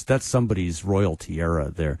somebody's royalty era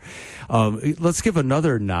there. Let's give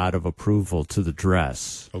another nod of approval to the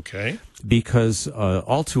dress. Okay. Because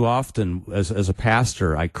all too often, as a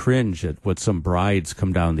pastor, I cringe at what some brides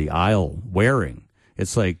come down the aisle wearing.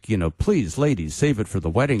 It's like, please, ladies, save it for the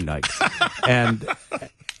wedding night.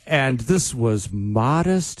 And this was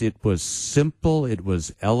modest, it was simple, it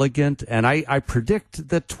was elegant, and I predict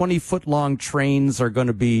that 20-foot-long trains are going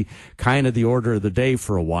to be kind of the order of the day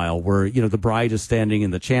for a while, where, the bride is standing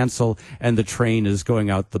in the chancel and the train is going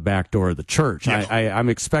out the back door of the church. Yeah. I'm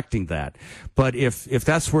expecting that. But if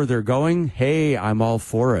that's where they're going, hey, I'm all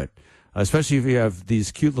for it. Especially if you have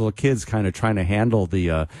these cute little kids kind of trying to handle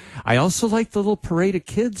I also like the little parade of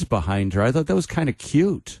kids behind her. I thought that was kind of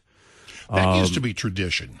cute. That used to be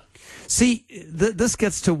tradition. See, this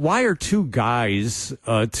gets to why are two guys,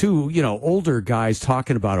 older guys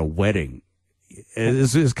talking about a wedding?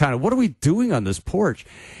 Is kind of, what are we doing on this porch?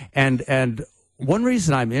 And one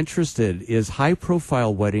reason I'm interested is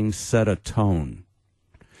high-profile weddings set a tone.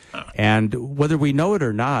 And whether we know it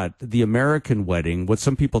or not, the American wedding, what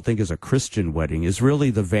some people think is a Christian wedding, is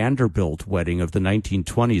really the Vanderbilt wedding of the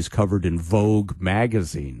 1920s covered in Vogue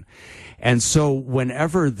magazine. And so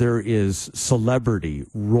whenever there is celebrity,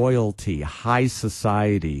 royalty, high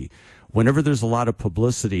society, whenever there's a lot of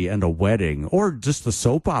publicity and a wedding, or just the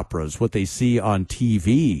soap operas, what they see on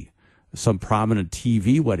TV, some prominent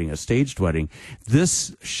TV wedding, a staged wedding,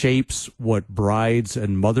 this shapes what brides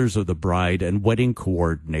and mothers of the bride and wedding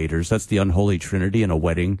coordinators, that's the unholy trinity in a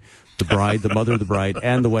wedding, the bride, the mother of the bride,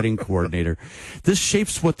 and the wedding coordinator. This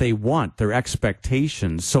shapes what they want, their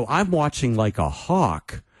expectations. So I'm watching like a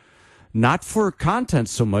hawk, not for content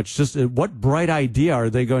so much, just what bright idea are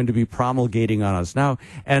they going to be promulgating on us now?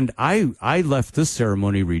 And I left this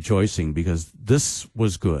ceremony rejoicing because this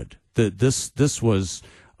was good. This was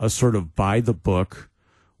a sort of by the book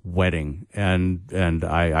wedding, and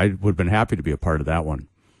I would have been happy to be a part of that one.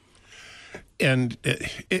 And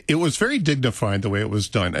it was very dignified the way it was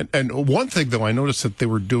done. And one thing though, I noticed that they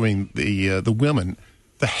were doing the women.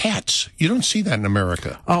 The hats. You don't see that in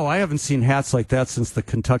America. Oh, I haven't seen hats like that since the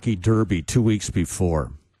Kentucky Derby 2 weeks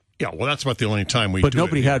before. Yeah, well, that's about the only time we But do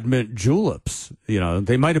nobody it. had mint juleps.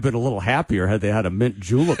 They might have been a little happier had they had a mint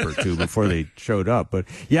julep or two before they showed up. But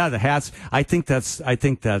yeah, the hats, I think that's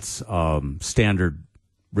standard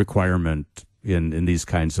requirement in these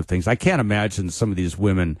kinds of things. I can't imagine some of these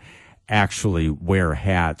women actually wear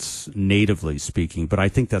hats, natively speaking, but I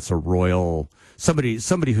think that's a royal... Somebody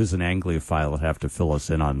who's an Anglophile would have to fill us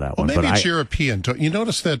in on that one. Well, maybe it's European. You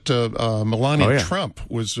notice that Melania Trump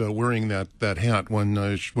was wearing that hat when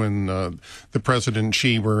the president and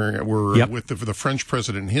she were with the French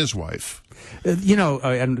president and his wife.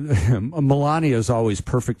 And Melania is always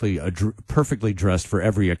perfectly dressed for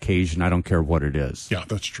every occasion. I don't care what it is. Yeah,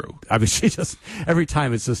 that's true. I mean, she just every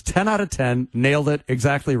time it's just 10 out of 10, nailed it,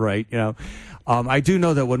 exactly right. I do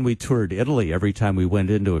know that when we toured Italy, every time we went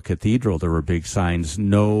into a cathedral, there were big signs: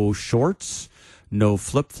 no shorts, no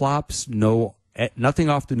flip flops, no nothing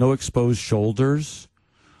no exposed shoulders.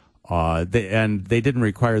 And they didn't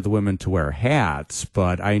require the women to wear hats,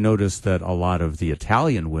 but I noticed that a lot of the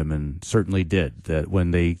Italian women certainly did. That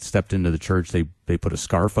when they stepped into the church, they put a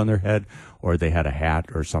scarf on their head or they had a hat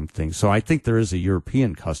or something. So I think there is a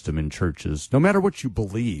European custom in churches, no matter what you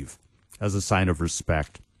believe, as a sign of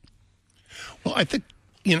respect. Well, I think,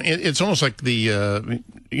 it's almost like the,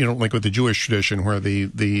 like with the Jewish tradition where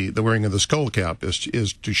the wearing of the skull cap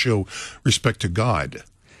is to show respect to God.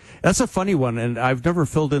 That's a funny one, and I've never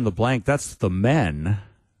filled in the blank. That's the men.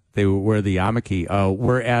 They wear the yarmulke.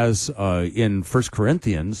 Whereas in 1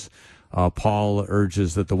 Corinthians, Paul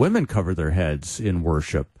urges that the women cover their heads in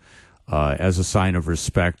worship as a sign of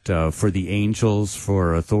respect for the angels,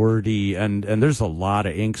 for authority. And there's a lot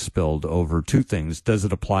of ink spilled over two things. Does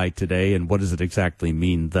it apply today, and what does it exactly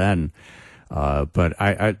mean then? But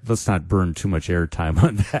I let's not burn too much airtime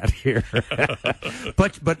on that here.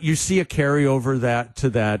 But you see a carryover to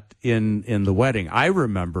that in the wedding. I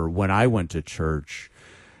remember when I went to church,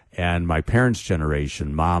 and my parents'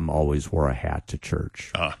 generation, Mom always wore a hat to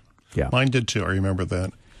church. Yeah, mine did too. I remember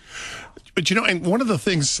that. But and one of the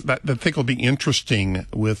things that I think will be interesting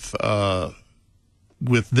with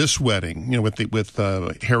this wedding, with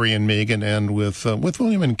Harry and Meghan, and with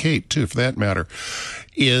William and Kate too, for that matter,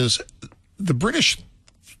 is the British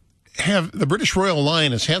royal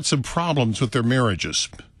line has had some problems with their marriages.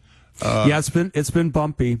 It's been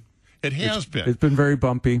bumpy. It has been. It's been very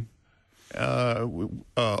bumpy.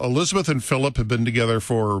 Elizabeth and Philip have been together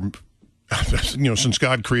for, since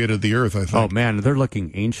God created the earth, I think. Oh man, they're looking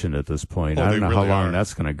ancient at this point. I don't know how long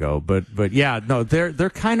that's going to go, but yeah, no, they're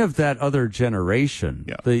kind of that other generation.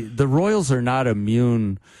 Yeah. The royals are not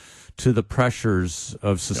immune to the pressures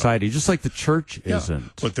of society, just like the church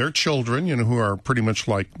isn't. But their children, who are pretty much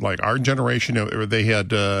like our generation, they had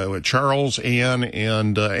Charles, Anne,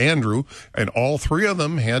 and Andrew, and all three of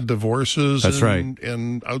them had divorces. That's right.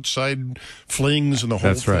 And outside flings and the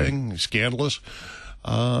whole thing. Scandalous.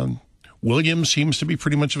 William seems to be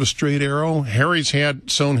pretty much of a straight arrow. Harry's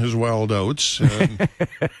had sown his wild oats.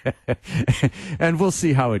 And we'll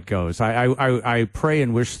see how it goes. I pray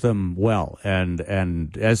and wish them well, and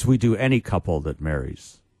as we do any couple that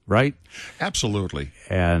marries, right? Absolutely.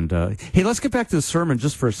 And hey, let's get back to the sermon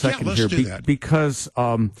just for a second let's here, do that. because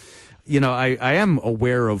I am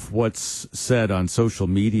aware of what's said on social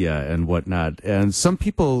media and whatnot, and some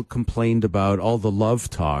people complained about all the love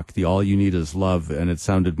talk, the all you need is love, and it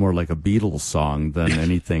sounded more like a Beatles song than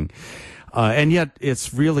anything. And yet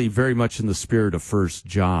it's really very much in the spirit of 1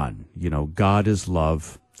 John. God is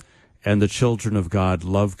love, and the children of God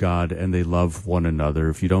love God, and they love one another.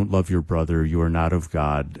 If you don't love your brother, you are not of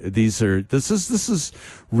God. This is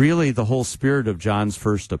really the whole spirit of John's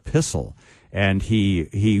first epistle. And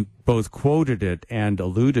he both quoted it and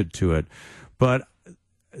alluded to it. But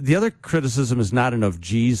the other criticism is not enough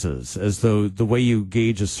Jesus, as though the way you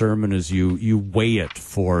gauge a sermon is you weigh it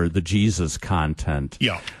for the Jesus content.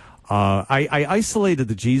 Yeah. I isolated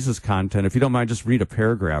the Jesus content. If you don't mind, just read a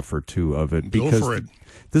paragraph or two of it. Because go for it.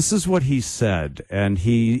 This is what he said, and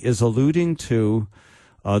he is alluding to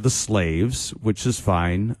the slaves, which is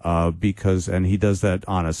fine, and he does that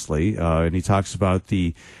honestly, and he talks about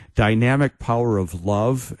the dynamic power of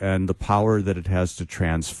love and the power that it has to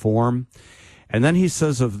transform. And then he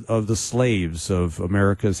says of the slaves of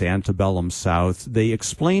America's antebellum South, they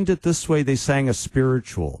explained it this way: they sang a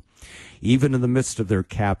spiritual, even in the midst of their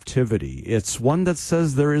captivity. It's one that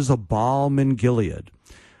says there is a balm in Gilead,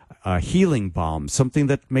 a healing balm, something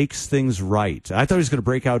that makes things right. I thought he was going to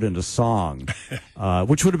break out into song,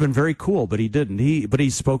 which would have been very cool, but he didn't. But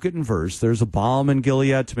he spoke it in verse. There's a balm in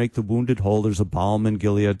Gilead to make the wounded whole. There's a balm in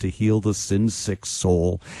Gilead to heal the sin-sick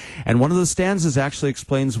soul. And one of the stanzas actually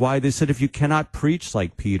explains why. They said, if you cannot preach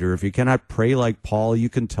like Peter, if you cannot pray like Paul, you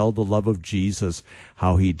can tell the love of Jesus,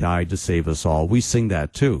 how he died to save us all. We sing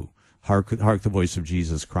that too. Hark the voice of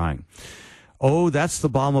Jesus crying. Oh, that's the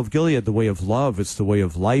balm of Gilead, the way of love. It's the way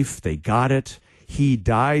of life. They got it. He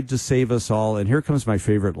died to save us all. And here comes my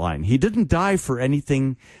favorite line. He didn't die for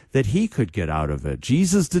anything that he could get out of it.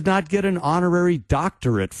 Jesus did not get an honorary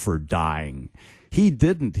doctorate for dying. He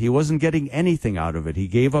didn't. He wasn't getting anything out of it. He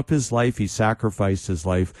gave up his life. He sacrificed his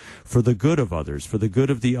life for the good of others, for the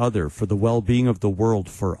good of the other, for the well-being of the world,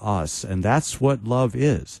 for us. And that's what love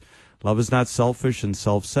is. Love is not selfish and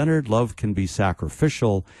self-centered. Love can be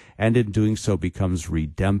sacrificial, and in doing so becomes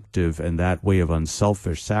redemptive. And that way of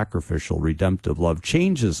unselfish, sacrificial, redemptive love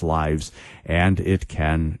changes lives, and it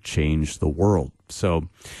can change the world. So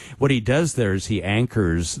what he does there is he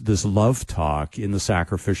anchors this love talk in the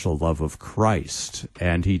sacrificial love of Christ,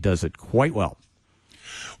 and he does it quite well.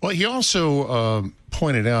 Well, he also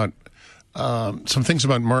pointed out some things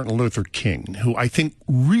about Martin Luther King, who I think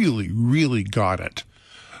really, really got it.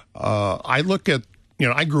 I look at,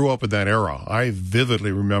 I grew up in that era. I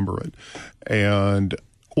vividly remember it. And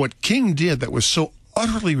what King did that was so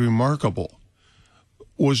utterly remarkable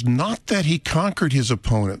was not that he conquered his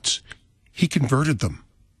opponents, he converted them.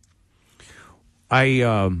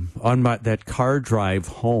 On that car drive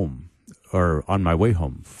home, or on my way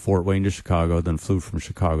home, Fort Wayne to Chicago, then flew from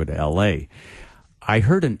Chicago to L.A., I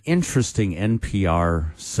heard an interesting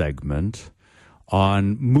NPR segment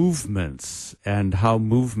on movements and how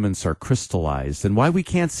movements are crystallized and why we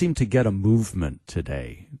can't seem to get a movement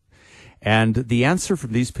today. And the answer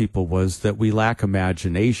from these people was that we lack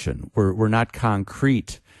imagination. We're not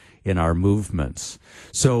concrete in our movements.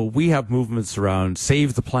 So we have movements around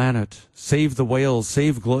save the planet, save the whales,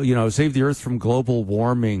 save the earth from global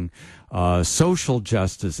warming, social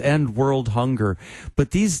justice, end world hunger.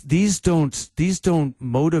 But these don't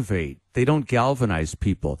motivate. They don't galvanize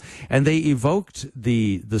people. And they evoked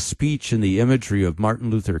the speech and the imagery of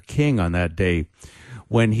Martin Luther King on that day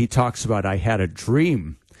when he talks about, I had a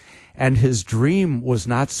dream. And his dream was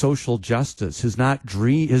not social justice. His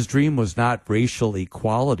dream was not racial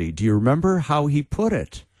equality. Do you remember how he put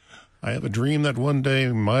it? I have a dream that one day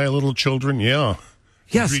my little children, yes,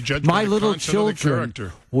 my little children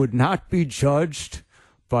would not be judged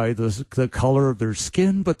by the color of their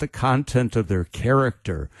skin, but the content of their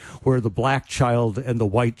character, where the black child and the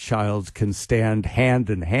white child can stand hand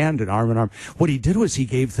in hand and arm in arm. What he did was he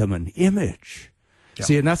gave them an image. Yeah.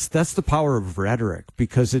 See, and that's the power of rhetoric,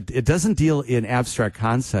 because it doesn't deal in abstract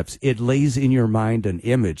concepts. It lays in your mind an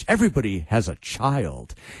image. Everybody has a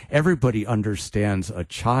child. Everybody understands a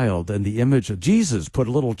child, and the image of Jesus put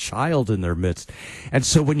a little child in their midst. And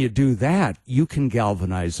so when you do that, you can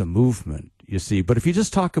galvanize a movement, you see. But if you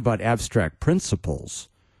just talk about abstract principles,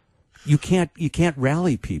 you can't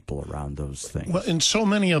rally people around those things. Well, and so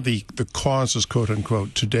many of the causes, quote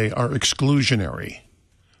unquote, today are exclusionary.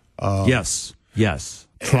 Yes.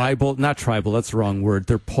 Not tribal, that's the wrong word.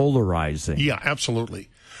 They're polarizing. Yeah, absolutely.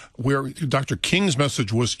 Where Dr. King's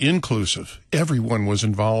message was inclusive. Everyone was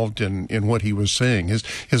involved in what he was saying.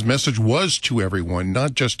 His message was to everyone,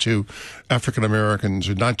 not just to African Americans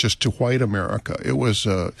or not just to white America. It was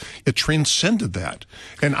it transcended that.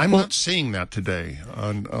 And I'm not seeing that today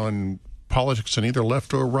on politics on either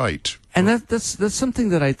left or right. And that's something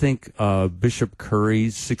that I think Bishop Curry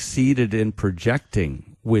succeeded in projecting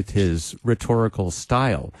with his rhetorical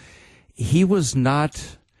style. He was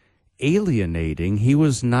not alienating. He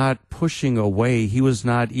was not pushing away. He was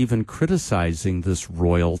not even criticizing this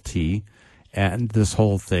royalty and this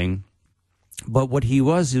whole thing. But what he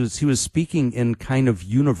was speaking in kind of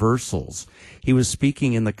universals. He was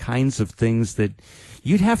speaking in the kinds of things that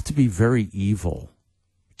you'd have to be very evil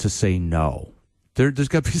to say no. There's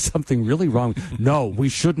got to be something really wrong. No, we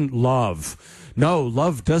shouldn't love. No,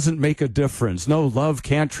 love doesn't make a difference. No, love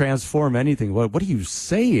can't transform anything. What are you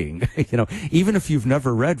saying? Even if you've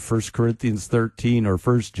never read 1 Corinthians 13 or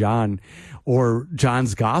 1 John or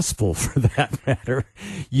John's Gospel for that matter,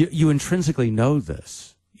 you intrinsically know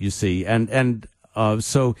this, you see. And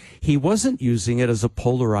so he wasn't using it as a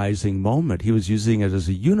polarizing moment. He was using it as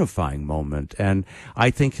a unifying moment. And I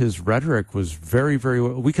think his rhetoric was very, very,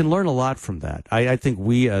 we can learn a lot from that. I think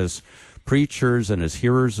we as preachers and as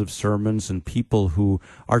hearers of sermons and people who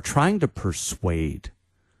are trying to persuade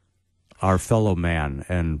our fellow man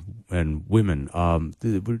and women,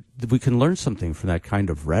 we can learn something from that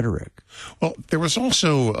kind of rhetoric. Well, there was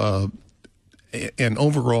also an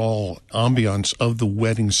overall ambiance of the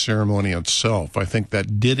wedding ceremony itself. I think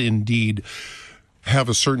that did indeed have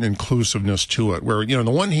a certain inclusiveness to it, where, on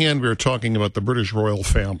the one hand, we were talking about the British royal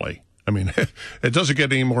family. I mean, it doesn't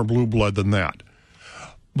get any more blue blood than that.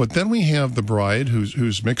 But then we have the bride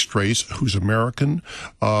who's mixed race, who's American.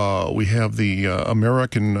 We have the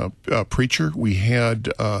American preacher. We had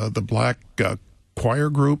the black choir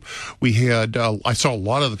group. We had I saw a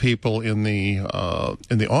lot of the people in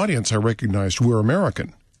the audience I recognized were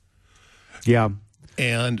American. Yeah,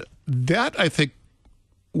 and that I think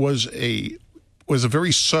was a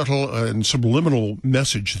very subtle and subliminal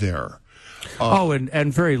message there.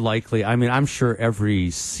 And very likely, I mean, I'm sure every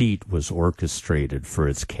seat was orchestrated for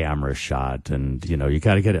its camera shot, and you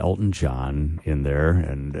got to get Elton John in there,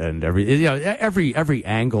 and every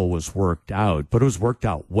angle was worked out, but it was worked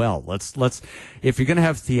out well. Let's if you're going to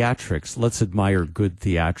have theatrics, let's admire good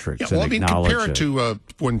theatrics and acknowledge compare it to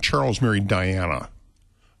when Charles married Diana.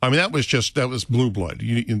 I mean, that was blue blood.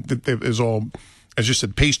 It was all as you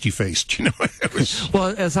said, pasty-faced. It was...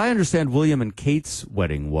 Well, as I understand, William and Kate's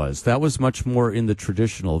wedding that was much more in the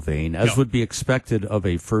traditional vein, as would be expected of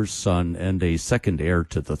a first son and a second heir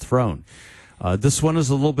to the throne. This one is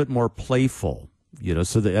a little bit more playful.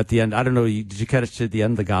 So that at the end, I don't know, did you catch at the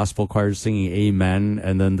end the gospel choir singing Amen,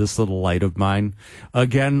 and then This Little Light of Mine,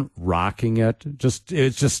 again, rocking it. It's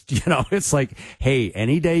just, it's like, hey,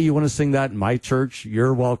 any day you want to sing that in my church,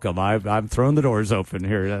 you're welcome. I'm throwing the doors open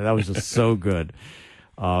here. That was just so good.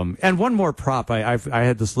 And one more prop. I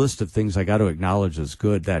had this list of things I got to acknowledge as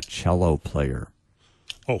good, that cello player.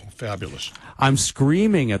 Oh, fabulous. I'm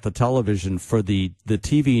screaming at the television for the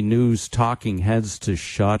TV news talking heads to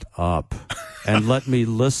shut up and let me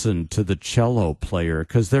listen to the cello player,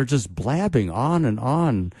 because they're just blabbing on and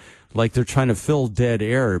on like they're trying to fill dead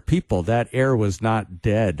air. People, that air was not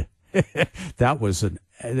dead. That was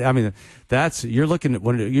you're looking at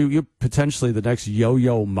you're potentially the next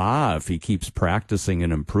Yo-Yo Ma if he keeps practicing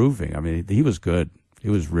and improving. I mean, he was good. He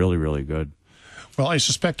was really, really good. Well, I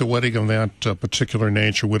suspect a wedding of that particular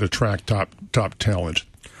nature would attract top talent.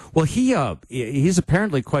 Well, he's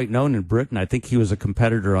apparently quite known in Britain. I think he was a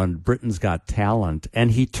competitor on Britain's Got Talent,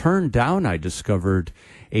 and he turned down, I discovered,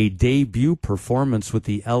 a debut performance with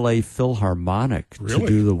the L.A. Philharmonic to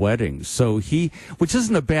do the wedding. So which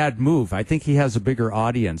isn't a bad move. I think he has a bigger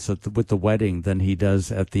audience with the wedding than he does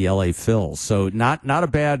at the L.A. Phil. So not a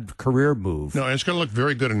bad career move. No, it's going to look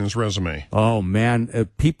very good in his resume. Oh, man.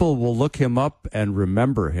 People will look him up and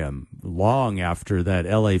remember him long after that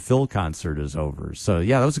L.A. Phil concert is over. So,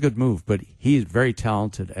 yeah, that was a good move. But he's very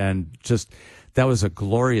talented and just... That was a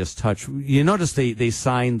glorious touch. You notice they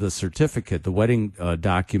signed the certificate, the wedding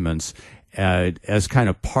documents, as kind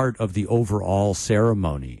of part of the overall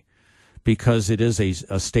ceremony, because it is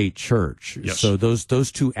a state church. Yes. So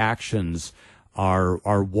those two actions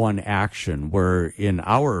are one action, where in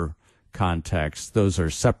our context those are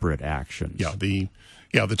separate actions. Yeah,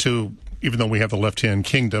 the two. Even though we have the left-hand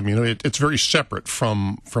kingdom, it's very separate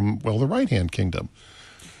from the right-hand kingdom.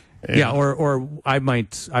 And yeah, or I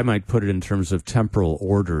might put it in terms of temporal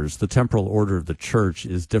orders. The temporal order of the church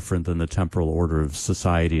is different than the temporal order of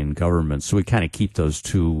society and government. So we kind of keep those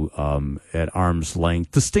two at arm's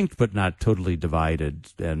length, distinct but not totally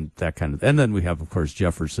divided, and that kind of. And then we have, of course,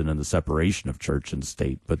 Jefferson and the separation of church and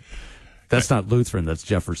state. But that's not Lutheran. That's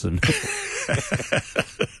Jefferson.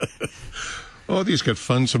 Oh, these get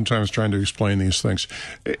fun sometimes trying to explain these things,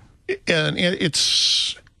 and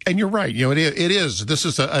it's. And you're right. It is. This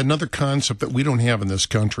is another concept that we don't have in this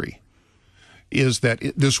country. Is that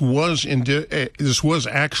this was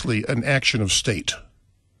actually an action of state,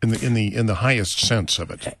 in the highest sense of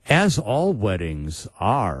it. As all weddings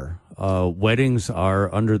are. Weddings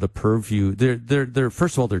are under the purview. They're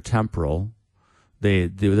first of all, they're temporal. They're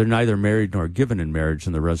neither married nor given in marriage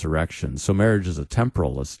in the resurrection. So marriage is a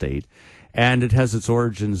temporal estate, and it has its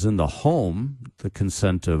origins in the home, the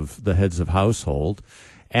consent of the heads of household.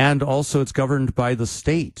 And also it's governed by the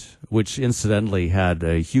state, which incidentally had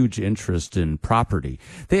a huge interest in property.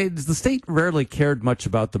 The state rarely cared much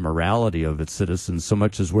about the morality of its citizens so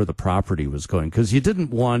much as where the property was going, because you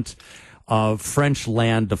didn't want French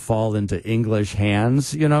land to fall into English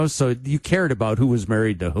hands, so you cared about who was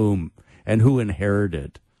married to whom and who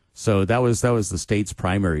inherited. So that was the state's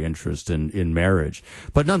primary interest in marriage.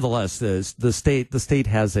 But nonetheless, the state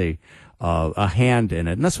has a hand in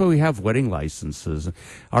it, and that's why we have wedding licenses.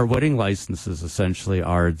 Our wedding licenses essentially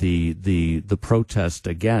are the protest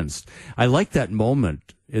against. I like that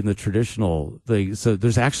moment in the traditional thing. So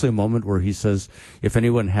there's actually a moment where he says, if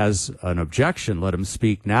anyone has an objection, let him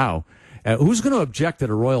speak now. Who's going to object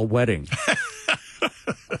at a royal wedding?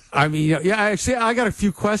 I mean, actually, I got a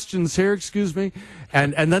few questions here. Excuse me.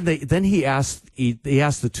 And then he asked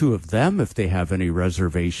the two of them if they have any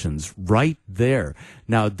reservations right there.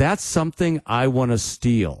 Now that's something I want to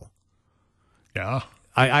steal. Yeah.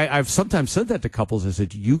 I've sometimes said that to couples. I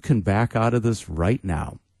said, you can back out of this right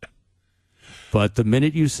now. But the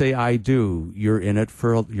minute you say I do, you're in it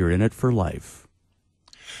for life.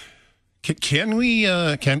 Can we?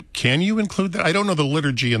 Can you include that? I don't know the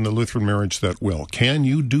liturgy in the Lutheran marriage that well. Can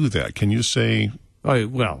you do that? Can you say? Oh,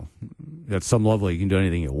 well, at some level, you can do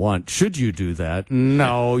anything you want. Should you do that?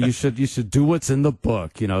 No, you should do what's in the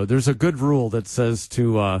book. There's a good rule that says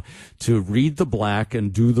to read the black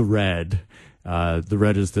and do the red. The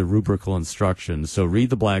red is the rubrical instruction. So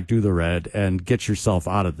read the black, do the red, and get yourself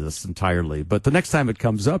out of this entirely. But the next time it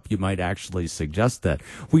comes up, you might actually suggest that.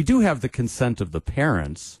 We do have the consent of the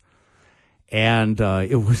parents. And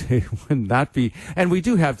it would not be, and we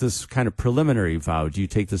do have this kind of preliminary vow. Do you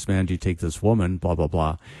take this man? Do you take this woman? Blah, blah,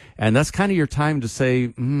 blah. And that's kind of your time to say,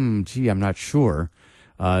 gee, I'm not sure.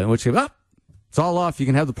 In which case, It's all off. You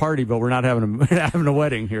can have the party, but we're not having a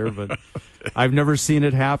wedding here. But I've never seen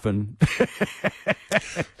it happen.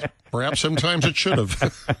 Perhaps sometimes it should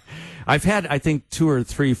have. I've had, I think, 2 or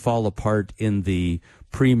 3 fall apart in the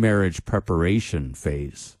pre-marriage preparation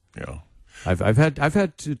phase. Yeah. I've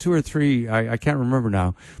had 2 or 3. I can't remember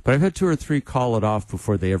now, but I've had 2 or 3 call it off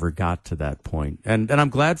before they ever got to that point, and I'm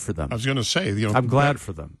glad for them. I was going to say, I'm glad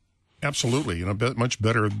for them. Absolutely, much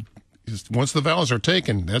better. Once the vows are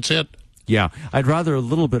taken, that's it. Yeah, I'd rather a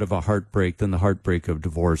little bit of a heartbreak than the heartbreak of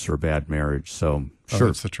divorce or a bad marriage. So sure,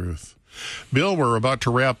 that's the truth. Bill, we're about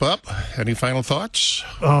to wrap up. Any final thoughts?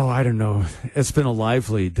 Oh, I don't know. It's been a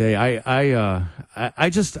lively day. I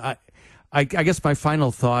guess my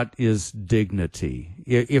final thought is dignity.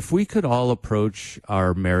 If we could all approach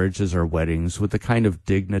our marriages, our weddings, with the kind of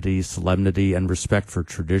dignity, solemnity, and respect for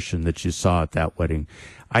tradition that you saw at that wedding,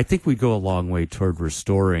 I think we'd go a long way toward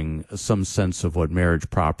restoring some sense of what marriage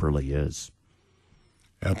properly is.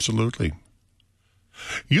 Absolutely.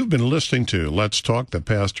 You've been listening to Let's Talk. The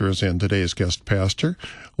pastor is in. Today's guest pastor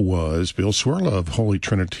was Bill Cwirla of Holy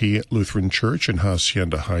Trinity Lutheran Church in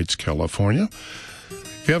Hacienda Heights, California.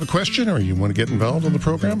 If you have a question or you want to get involved in the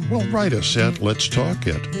program, well, write us at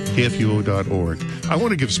letstalk@kfuo.org. I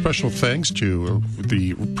want to give special thanks to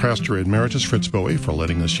the pastor emeritus, Fritz Bowie, for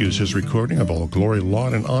letting us use his recording of All Glory,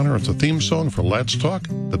 Laud, and Honor as a theme song for Let's Talk.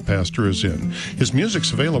 The pastor is in. His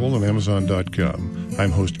music's available on Amazon.com.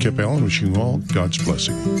 I'm host Kip Allen, wishing you all God's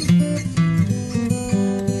blessing.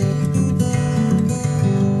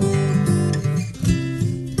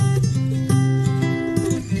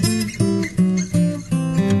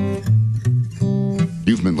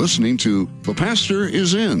 You've been listening to The Pastor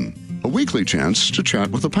is In, a weekly chance to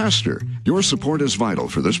chat with the pastor. Your support is vital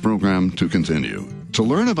for this program to continue. To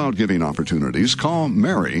learn about giving opportunities, call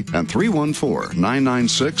Mary at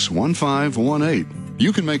 314-996-1518.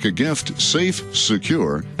 You can make a gift safe,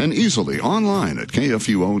 secure, and easily online at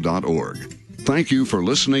kfuo.org. Thank you for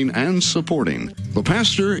listening and supporting The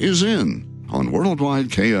Pastor is In on Worldwide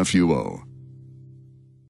KFUO.